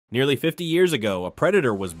Nearly 50 years ago, a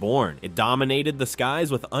Predator was born. It dominated the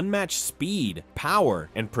skies with unmatched speed, power,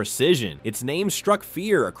 and precision. Its name struck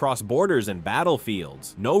fear across borders and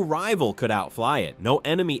battlefields. No rival could outfly it. No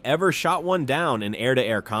enemy ever shot one down in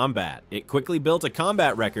air-to-air combat. It quickly built a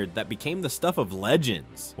combat record that became the stuff of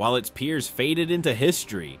legends. While its peers faded into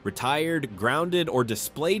history, retired, grounded, or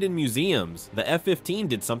displayed in museums, the F-15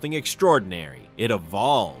 did something extraordinary. It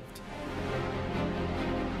evolved.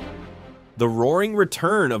 The roaring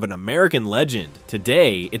return of an American legend.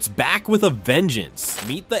 Today, it's back with a vengeance.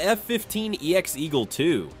 Meet the F-15EX Eagle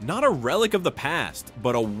II. Not a relic of the past,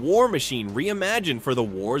 but a war machine reimagined for the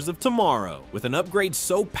wars of tomorrow. With an upgrade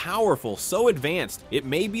so powerful, so advanced, it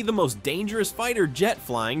may be the most dangerous fighter jet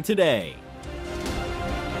flying today.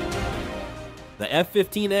 The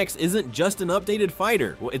F-15X isn't just an updated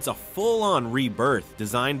fighter, well, it's a full-on rebirth.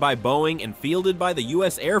 Designed by Boeing and fielded by the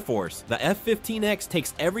US Air Force, the F-15X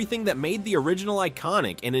takes everything that made the original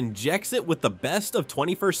iconic and injects it with the best of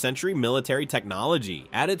 21st century military technology.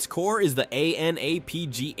 At its core is the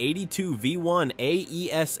AN/APG-82V1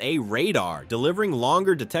 AESA radar, delivering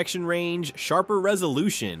longer detection range, sharper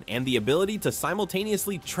resolution, and the ability to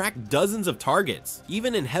simultaneously track dozens of targets,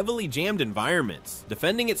 even in heavily jammed environments.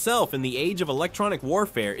 Defending itself in the age of electronic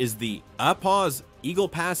warfare is the APAWS Eagle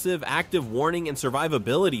Passive Active Warning and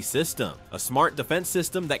Survivability System, a smart defense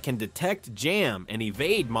system that can detect, jam, and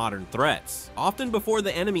evade modern threats, often before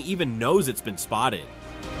the enemy even knows it's been spotted.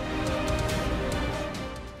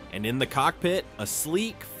 And in the cockpit, a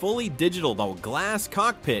sleek, fully digital glass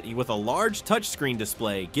cockpit with a large touchscreen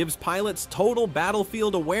display gives pilots total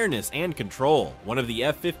battlefield awareness and control. One of the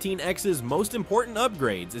F-15X's most important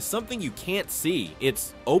upgrades is something you can't see.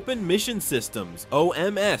 It's Open Mission Systems,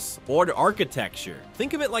 OMS, or architecture.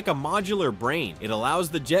 Think of it like a modular brain. It allows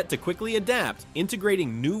the jet to quickly adapt,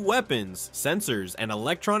 integrating new weapons, sensors, and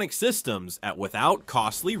electronic systems without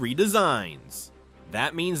costly redesigns.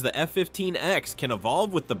 That means the F-15X can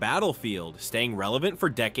evolve with the battlefield, staying relevant for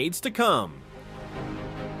decades to come.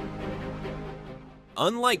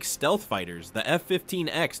 Unlike stealth fighters, the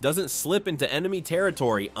F-15X doesn't slip into enemy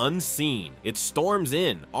territory unseen. It storms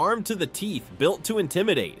in, armed to the teeth, built to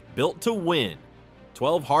intimidate, built to win.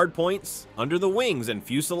 12 hardpoints, under the wings and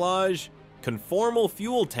fuselage, conformal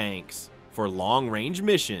fuel tanks for long-range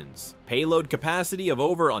missions, payload capacity of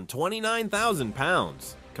over 29,000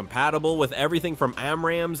 pounds. Compatible with everything from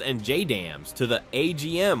AMRAAMs and JDAMs to the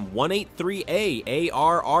AGM-183A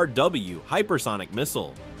ARRW hypersonic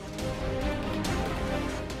missile.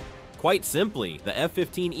 Quite simply, the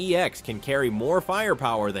F-15EX can carry more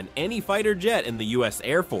firepower than any fighter jet in the US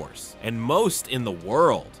Air Force, and most in the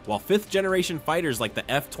world. While 5th generation fighters like the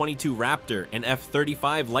F-22 Raptor and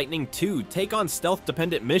F-35 Lightning II take on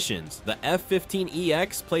stealth-dependent missions, the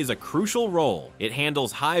F-15EX plays a crucial role. It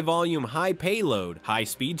handles high-volume, high-payload,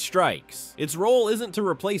 high-speed strikes. Its role isn't to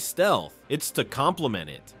replace stealth, it's to complement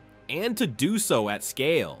it. And to do so at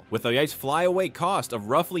scale. With a flyaway cost of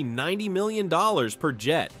roughly $90 million per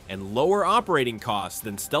jet and lower operating costs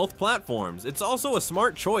than stealth platforms, it's also a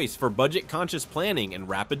smart choice for budget-conscious planning and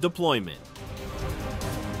rapid deployment.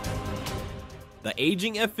 The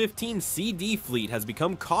aging F-15CD fleet has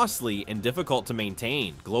become costly and difficult to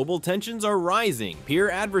maintain. Global tensions are rising, peer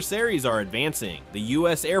adversaries are advancing. The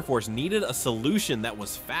US Air Force needed a solution that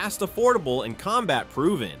was fast, affordable, and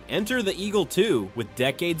combat-proven. Enter the Eagle II with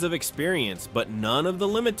decades of experience, but none of the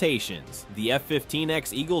limitations. The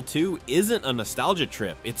F-15X Eagle II isn't a nostalgia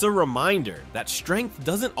trip, it's a reminder that strength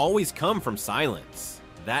doesn't always come from silence.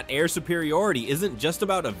 That air superiority isn't just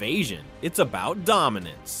about evasion, it's about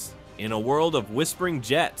dominance. In a world of whispering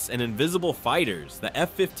jets and invisible fighters, the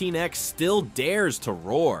F-15X still dares to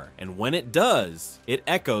roar, and when it does, it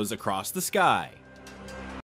echoes across the sky.